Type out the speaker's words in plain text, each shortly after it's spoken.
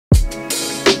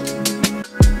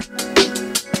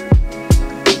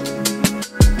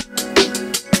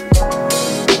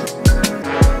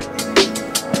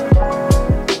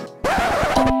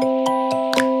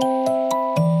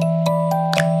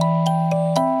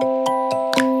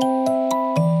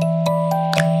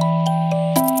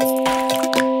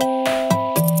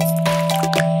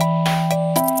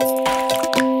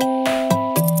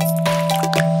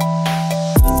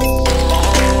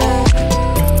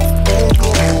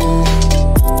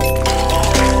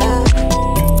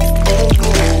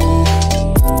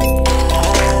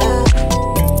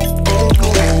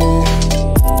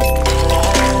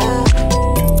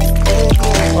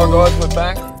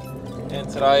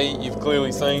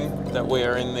knowing that we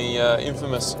are in the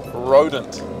infamous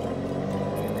Rodent.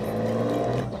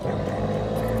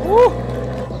 Woo!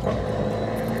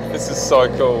 This is so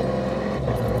cool.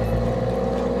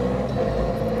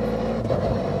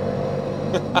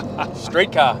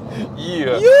 Street car.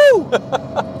 Yeah.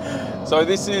 So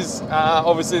this is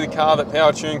obviously the car that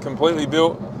Powertune completely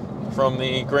built from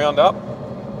the ground up,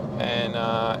 and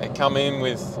it come in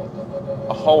with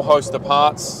a whole host of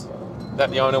parts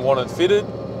that the owner wanted fitted,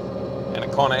 and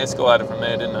it kind of escalated from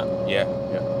there, didn't it? Yeah,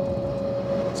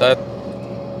 yeah. So,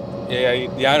 yeah,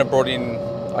 the owner brought in,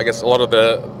 I guess, a lot of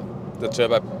the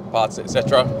turbo parts,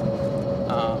 etc.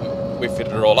 We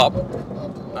fitted it all up.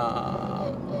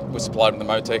 We supplied them the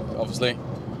Motec, obviously.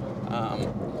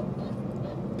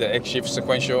 The X-Shift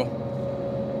sequential,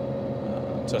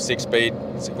 so a 6-speed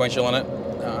sequential on it.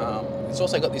 It's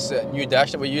also got this new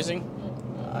dash that we're using.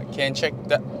 Can check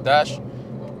that dash.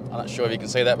 I'm not sure if you can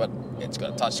see that, but it's got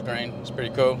a touch screen. It's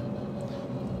pretty cool.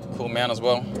 Cool mount as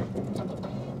well.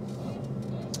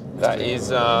 That is,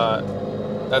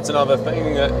 that's another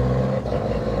thing that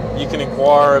you can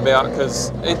inquire about,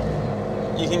 because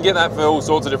you can get that for all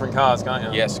sorts of different cars, can't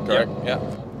you? Yes, correct. Yeah.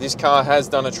 This car has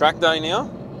done a track day now,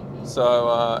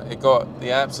 so it got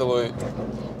the absolute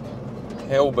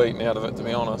hell beaten out of it, to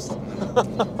be honest.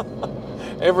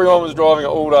 Everyone was driving it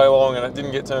all day long, and it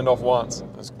didn't get turned off once.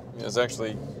 It was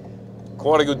actually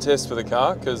quite a good test for the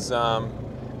car, because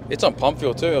it's on pump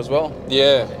fuel too as well.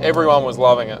 Yeah, everyone was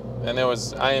loving it, and there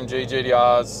was AMG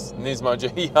GTRs, Nismo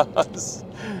GRs,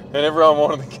 and everyone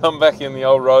wanted to come back in the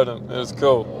old Rodent. It was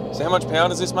cool. So how much power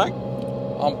does this make?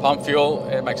 On pump fuel,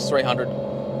 it makes 300.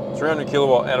 300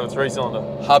 kilowatt out of a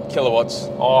 3-cylinder. Hub kilowatts.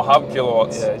 Oh, hub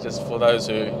kilowatts. Yeah, just for those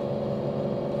who.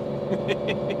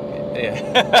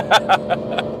 Yeah.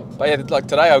 But yeah, like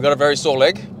today I've got a very sore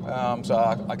leg, so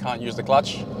I can't use the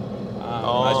clutch.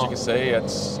 As you can see,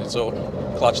 it's all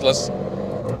clutchless.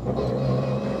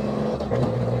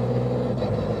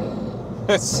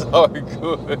 It's so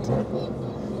good.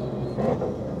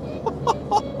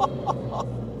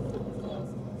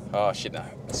 Oh shit, no,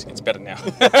 it's better now.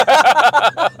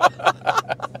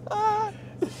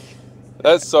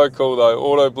 That's so cool though.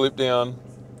 Auto blip down.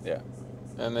 Yeah.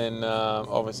 And then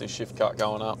obviously shift cut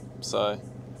going up. So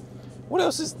what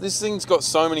else is this thing's got?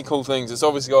 So many cool things. It's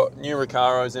obviously got new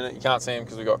Recaros in it. You can't see them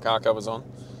because we've got car covers on.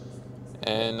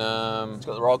 And it's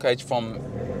got the roll cage from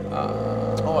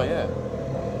oh yeah,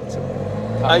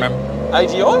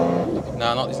 AGI?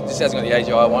 No, not this hasn't got the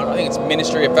AGI one. I think it's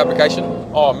Ministry of Fabrication.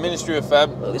 Oh, Ministry of Fab.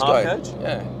 Oh, this half guy. cage?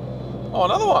 Yeah. Oh,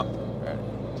 another one. Right.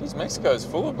 Geez, Mexico's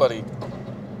full of bloody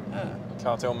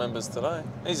cartel members today.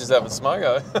 He's just having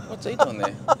smogo. What's he doing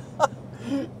there? I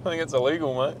think it's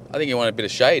illegal, mate. I think he wanted a bit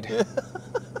of shade.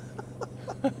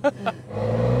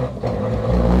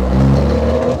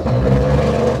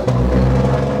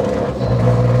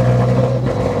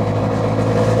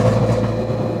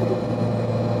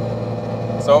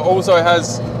 So it also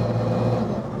has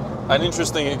an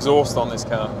interesting exhaust on this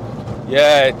car.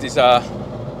 Yeah, it's got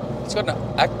an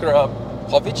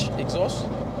Akrapovic exhaust.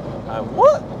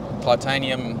 What?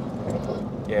 Titanium.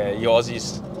 Yeah, you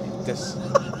Aussies. This.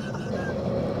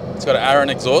 It's got an Aaron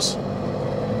exhaust,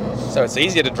 so it's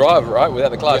easier to drive, right, without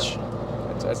the clutch.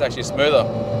 Yeah. It's actually smoother.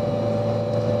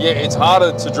 Yeah, it's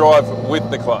harder to drive with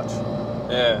the clutch.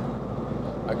 Yeah.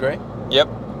 Agree? Yep,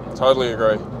 totally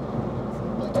agree.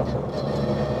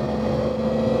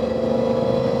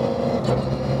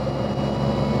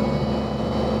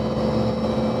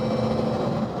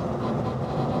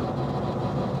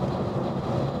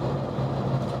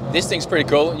 This thing's pretty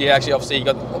cool. You actually, obviously, you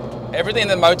got everything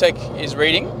the Motec is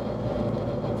reading.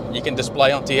 You can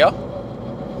display onto here.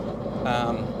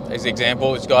 As an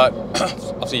example, it's got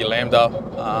obviously your lambda,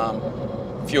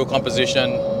 fuel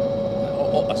composition,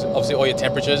 obviously all your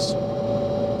temperatures.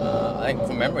 I think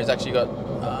from memory, it's actually got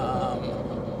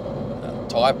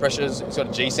tire pressures. It's got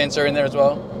a G sensor in there as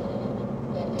well.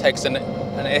 Takes an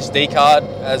SD card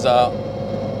as a.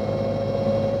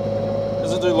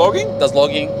 Does it do logging? Does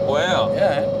logging. Wow.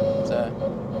 Yeah. So.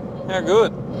 How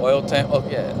good. Oil temp. Oh,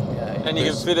 yeah. And you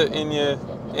can fit it in your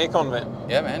aircon vent.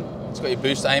 Yeah, man. It's got your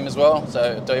boost aim as well, so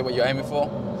it'll tell you what you're aiming for.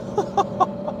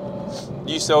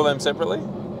 You sell them separately?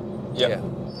 Yep. Yeah.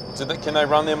 So can they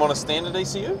run them on a standard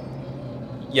ECU?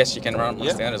 Yes, you can run on a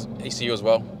standard ECU as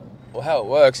well. Well, how it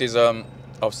works is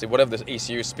obviously whatever the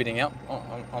ECU is spitting out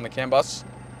on the CAN bus,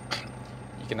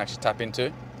 you can actually tap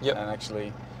into. Yep. And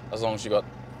actually, as long as you've got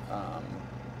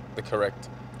the correct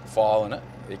file in it,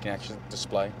 you can actually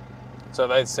display. So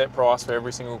they set price for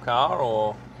every single car,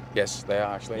 or? Yes, they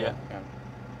are actually. Yeah.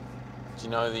 Do you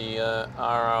know the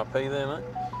RRP there, mate?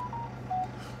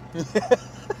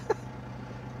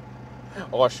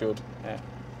 I should. Yeah.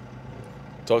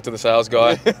 Talk to the sales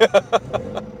guy.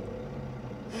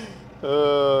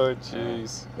 Oh,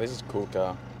 jeez. This is a cool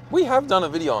car. We have done a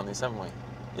video on this, haven't we?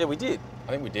 Yeah, we did.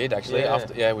 I think we did actually.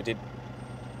 Yeah. We did.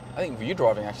 I think for you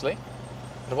driving actually.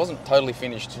 But it wasn't totally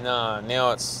finished. No,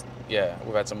 now it's... Yeah,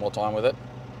 we've had some more time with it.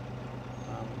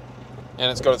 And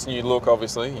it's got its new look,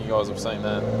 obviously. You guys have seen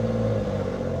that.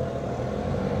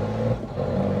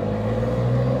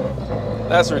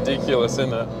 That's ridiculous,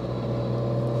 isn't it?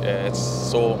 Yeah, it's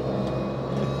sore.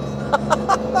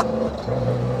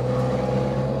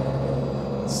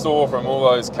 Sore from all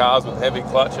those cars with heavy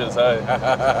clutches, hey?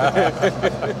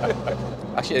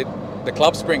 Actually, the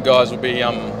Club Sprint guys will be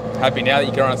happy now that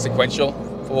you can run a sequential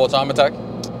for time attack.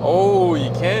 Oh,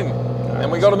 you can.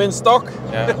 And we got them in stock.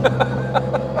 Yeah.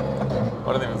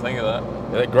 I didn't even think of that.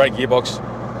 Yeah, they're great gearbox.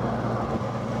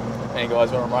 Any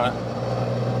guys want to run it?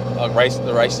 Like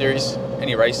the race series?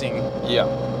 Any racing? Yeah.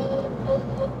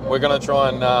 We're going to try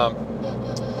and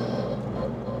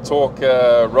talk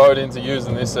Road into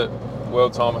using this at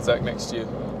World Time Attack next year.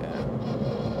 Yeah.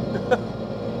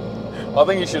 I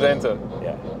think you should enter.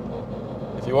 Yeah.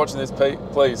 If you're watching this, Pete,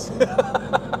 please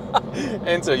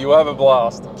enter. You'll have a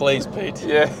blast. Please, Pete.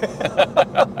 Yeah.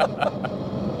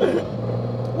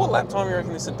 What lap time do you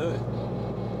reckon this would do?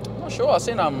 I'm not sure. I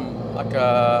seen like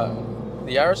the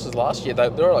Yaris last year. They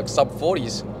were like sub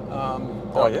 40s.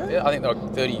 Oh yeah? I think they're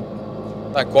like 30.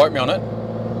 Don't quote me on it.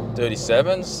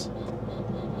 37s.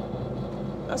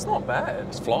 That's not bad.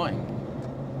 It's flying.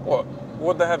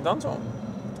 What'd they have done to them?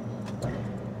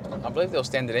 I believe they were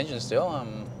standard engines still.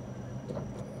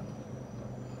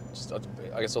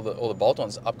 I guess all the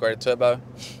bolt-ons, upgraded turbo,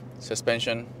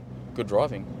 suspension, good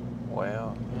driving.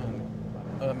 Wow.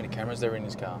 Look how many cameras there are in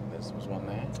this car. There's one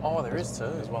there. Oh, there is too.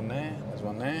 There's one there. There's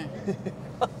one there.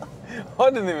 I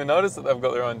didn't even notice that they've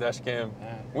got their own dash cam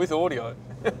with audio.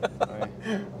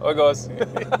 Hi guys.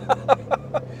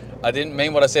 I didn't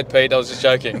mean what I said, Pete. I was just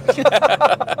joking.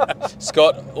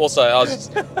 Scott, also,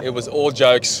 it was all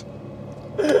jokes.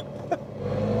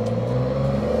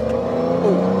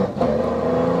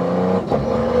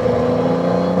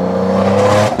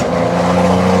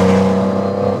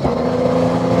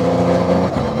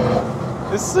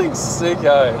 This thing's sick,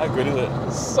 eh? How good is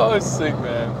it? So sick,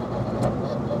 man.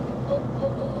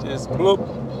 Just bloop.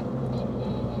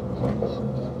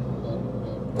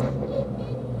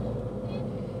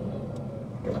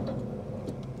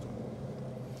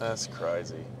 That's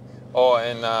crazy. Oh,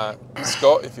 and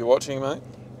Scott, if you're watching, mate,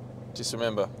 just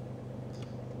remember,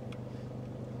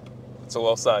 that's all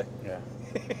I'll say. Yeah.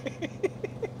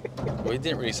 Well, he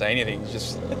didn't really say anything.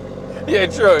 Just yeah,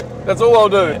 true. That's all I'll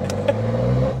do.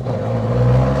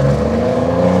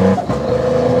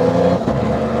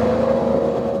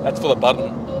 That's for the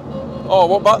button. Oh,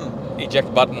 what button?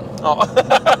 Eject button. Oh.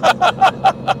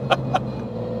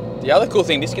 The other cool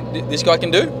thing this guy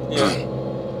can do. Yeah.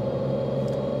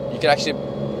 You can actually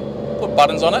put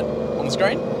buttons on it on the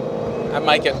screen and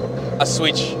make it a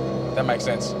switch. If that makes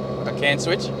sense. A can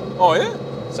switch. Oh yeah.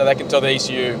 So they can tell the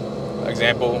ECU,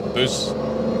 example, boost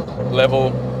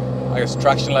level, I guess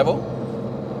traction level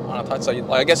on a touch. So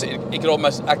I guess it could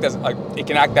almost act as a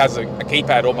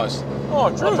keypad almost. Oh,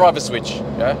 true. A driver switch.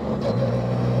 Yeah.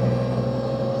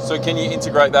 So can you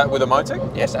integrate that with a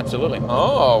Motec? Yes, absolutely.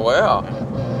 Oh wow.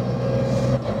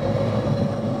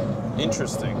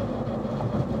 Interesting.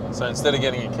 So instead of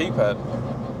getting a keypad,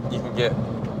 you can get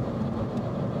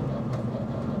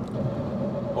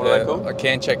what are they called? A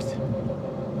can checked.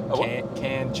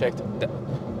 Can checked.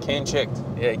 Can checked.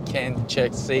 Yeah, can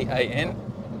checked. CAN,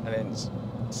 and then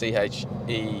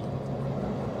CHE.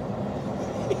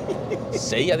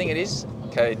 C, I think it is.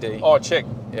 KD. Oh, check.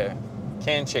 Yeah.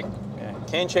 Can check. Yeah.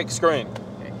 Can check screen.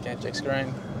 Yeah, can check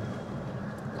screen.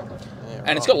 Yeah,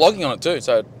 and it's got logging on it too.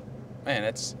 So, man,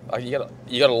 it's like you got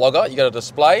a logger, you got a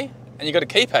display, and you got a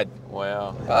keypad.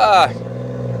 Wow. Ah.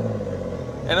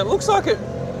 And it looks like it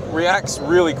reacts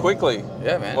really quickly.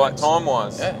 Yeah, man. Like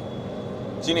time-wise. Yeah.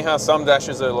 Do you know how some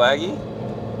dashes are laggy?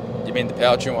 You mean the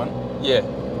Powertune one? Yeah.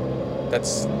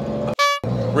 That's a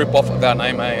rip off of our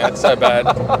name, eh? That's so bad.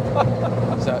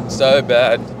 so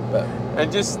bad. But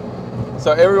and just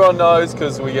so everyone knows,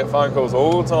 because we get phone calls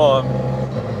all the time,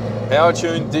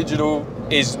 Powertune Digital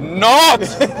is not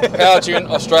Powertune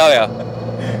Australia.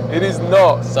 It is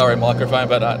not. Sorry, microphone,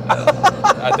 but I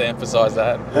had to emphasise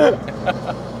that.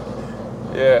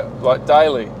 Yeah, like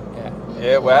daily. Yeah.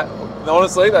 Yeah,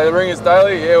 honestly, they ring us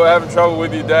daily. Yeah, we're having trouble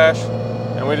with your dash.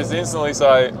 And we just instantly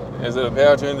say, is it a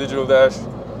Powertune Digital dash?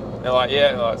 And they're like,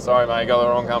 yeah. They're like, sorry, mate, you got the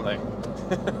wrong company.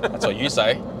 That's what you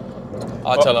say.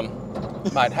 I tell them,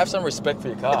 mate, have some respect for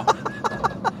your car.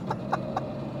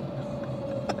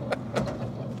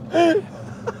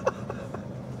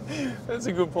 That's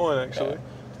a good point, actually.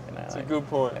 Yeah. That's a good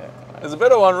point. Yeah. There's a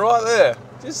better one right there.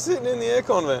 Just sitting in the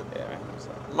aircon vent. Yeah, man.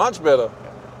 Much better.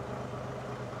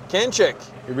 Can check.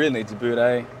 It really needs a boot,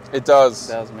 eh? It does.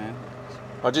 It does, man.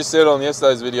 I just said on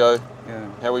yesterday's video Yeah.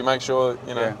 how we make sure,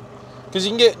 you know, Yeah. because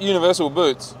you can get universal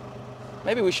boots.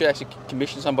 Maybe we should actually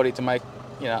commission somebody to make,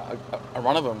 you know, a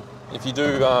run of them. If you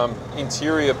do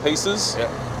interior pieces. Yeah.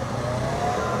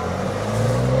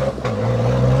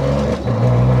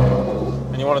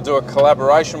 And you want to do a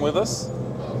collaboration with us,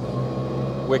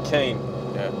 we're keen.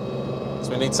 Yeah.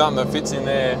 So we need something that fits in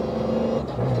there.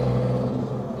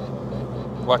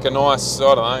 Like a nice,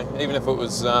 I don't know, even if it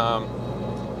was,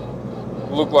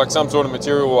 look like some sort of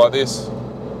material like this.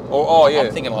 Or, oh yeah.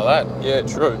 I'm thinking like that. Yeah,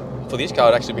 true. For this car,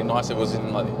 it'd actually be nice if it was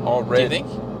in like, Oh, red. do you think?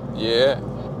 Yeah.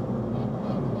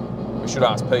 We should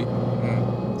ask Pete,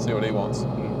 see what he wants.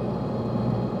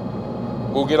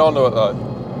 We'll get onto it though.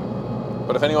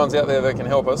 But if anyone's out there that can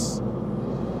help us,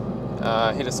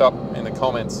 hit us up in the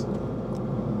comments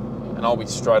and I'll be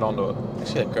straight onto it.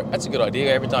 Actually, that's a good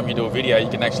idea. Every time you do a video, you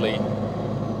can actually,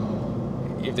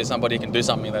 if there's somebody who can do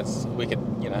something that's wicked,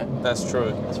 you know. That's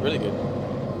true. That's really good.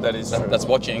 That is true. That's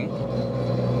watching.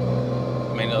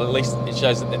 I mean, at least it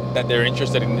shows that they're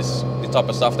interested in this type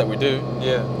of stuff that we do.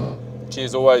 Yeah.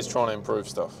 Chea's always trying to improve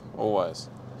stuff. Always.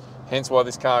 Hence why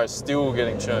this car is still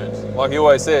getting tuned. Like he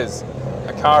always says,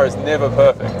 a car is never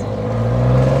perfect.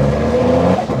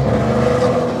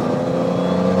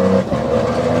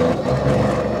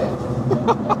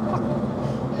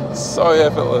 So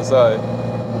effortless, eh?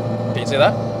 Can you see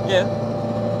that? Yeah.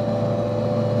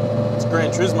 It's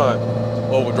Gran Turismo.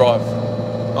 All-wheel drive.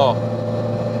 Oh.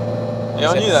 Yeah,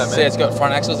 I knew that, man. See, it's got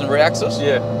front axles and rear axles?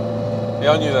 Yeah.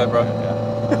 Yeah, I knew that, bro.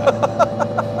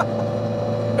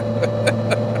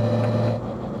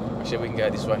 Actually, we can go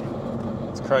this way.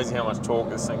 It's crazy how much torque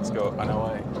this thing's got. I know,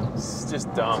 eh? It's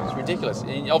just dumb. It's ridiculous.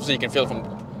 And obviously, you can feel it from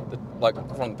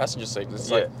from the passenger seat. It's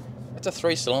like, it's a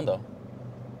 3-cylinder.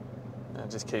 And it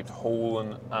just keeps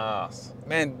hauling ass.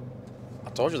 Man, I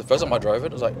told you the first time I drove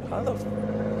it, I was like, how the f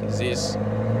is this?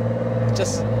 It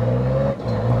just...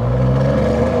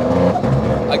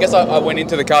 I guess I went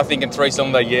into the car thinking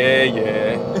 3-cylinder, yeah.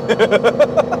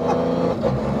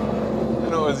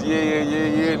 And it was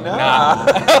yeah, nah.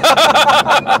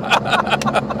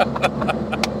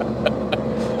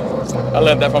 I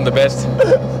learned that from the best.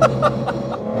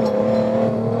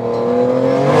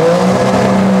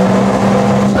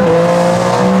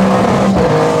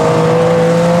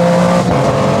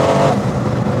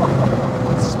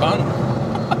 It's fun.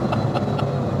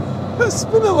 It's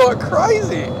spinning like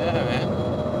crazy. Yeah, man.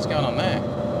 What's going on there?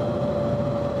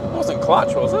 It wasn't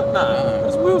clutch, was it? No, it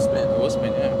was wheel spin. Wheel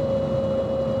spin, yeah.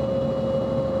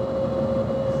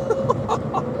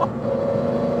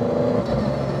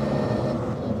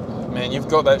 Man, you've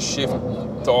got that shift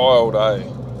dialed, eh?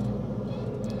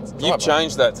 You've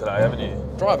changed that today, haven't you?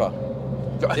 Driver.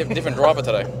 Different driver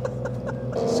today.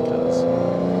 Jesus Christ.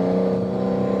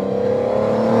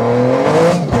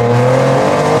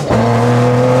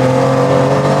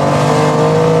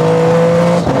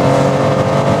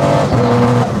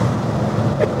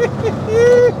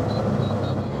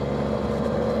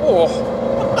 Oh.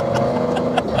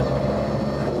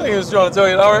 I think he was trying to tell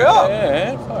you to hurry up.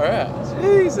 Yeah, far out.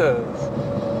 Jesus.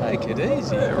 Take it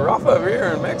easy. Yeah, rough over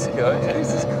here in Mexico.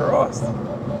 Jesus Christ.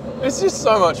 It's just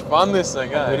so much fun, this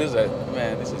thing, eh? What is it?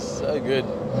 Man, this is so good.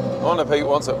 I wonder if Pete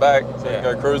wants it back so he can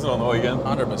go cruising on the weekend.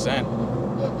 100%.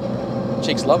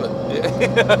 Chicks love it. Yeah.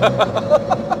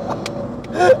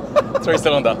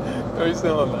 3-cylinder.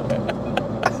 3-cylinder.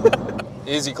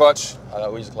 Easy clutch.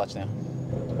 We use clutch now.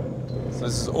 So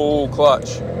this is all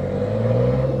clutch.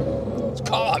 It's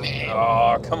car, man.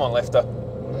 Oh, come on, Lefter.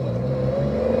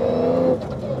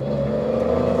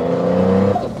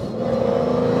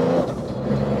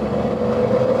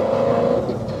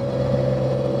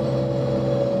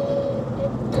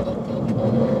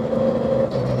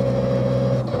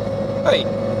 Hey,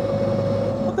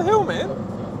 what the hell, man?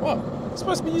 What? You're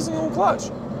supposed to be using all clutch.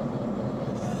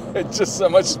 It's just so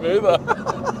much smoother.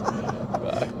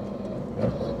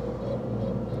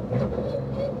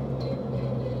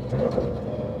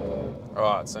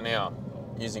 Alright, so now,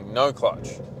 using no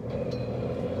clutch.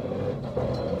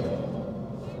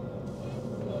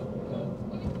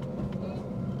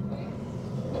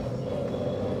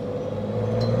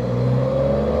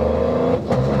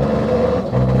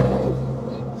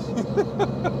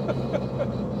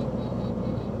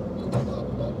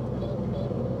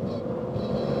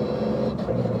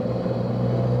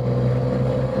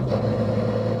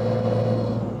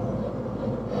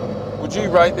 Would you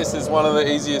rate this as one of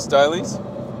the easiest dailies?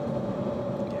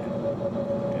 Yeah.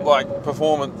 like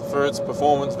its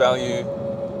performance value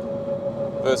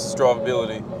versus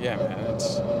drivability. Yeah, man,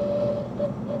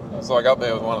 It's like up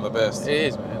there with one of the best. it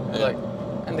is, man. Yeah. Like,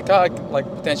 and the car like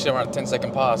potentially around a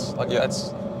 10-second pass. Like Yeah.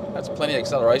 that's plenty of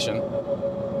acceleration.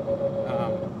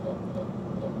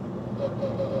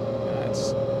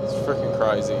 It's It's freaking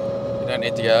crazy. You don't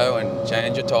need to go and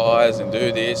change your tyres and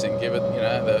do this and give it,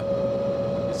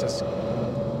 it's just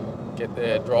get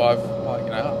there, drive, like,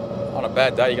 on a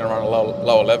bad day you're going to run a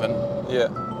low 11. Yeah.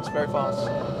 It's very fast.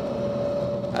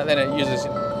 And then it uses,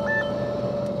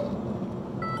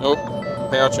 Oh,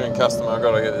 Powertune customer, I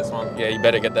gotta get this one. yeah, you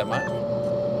better get that, mate.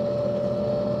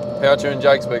 Powertune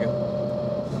Jake speaking.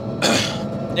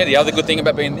 Yeah, the other good thing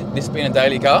about being a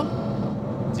daily car,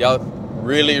 the other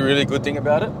really, really good thing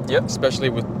about it, Yep. especially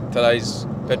with today's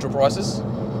petrol prices,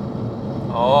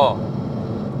 Oh,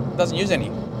 it doesn't use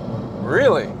any.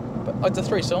 really? But it's a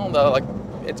 3-cylinder, like,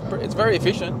 it's very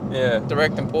efficient. Yeah.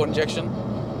 Direct and port injection.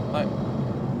 Like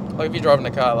if you're driving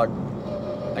a car, like,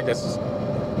 I guess,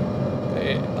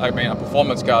 a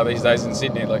performance car these days in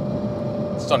Sydney, like,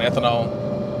 it's on ethanol,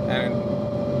 and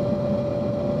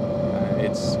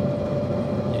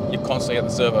you're constantly at the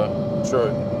servo.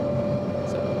 True.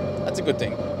 So that's a good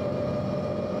thing.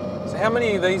 So how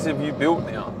many of these have you built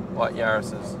now, like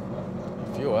Yaris's?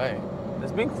 A few, eh?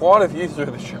 There's been quite a few through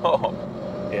the shop.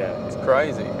 Yeah. It's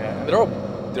crazy. Yeah. And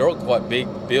they're all quite big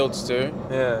builds too.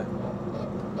 Yeah.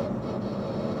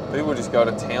 People just go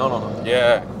to town on them.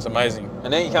 Yeah, it's amazing.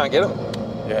 And now you can't get them.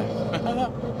 Yeah.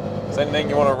 Is there anything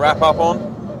you want to wrap up on?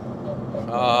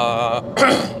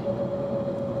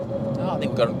 No, I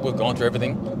think we've gone through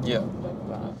everything. Yeah.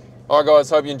 All right, guys,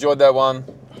 hope you enjoyed that one.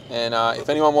 And if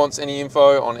anyone wants any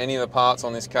info on any of the parts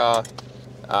on this car,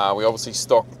 we obviously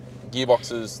stock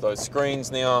gearboxes, those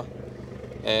screens now,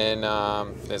 and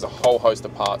there's a whole host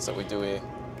of parts that we do here,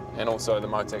 and also the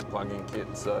Motec plug-in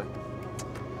kit. So,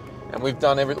 and we've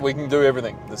done everything. We can do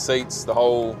everything: the seats, the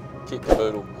whole kit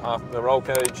caboodle, the roll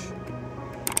cage.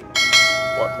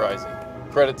 Quite crazy.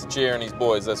 Credit to Chea and his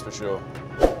boys, that's for sure.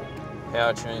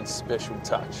 Powertune special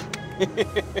touch.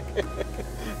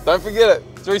 Don't forget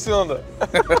it, 3-cylinder.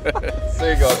 See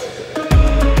you guys.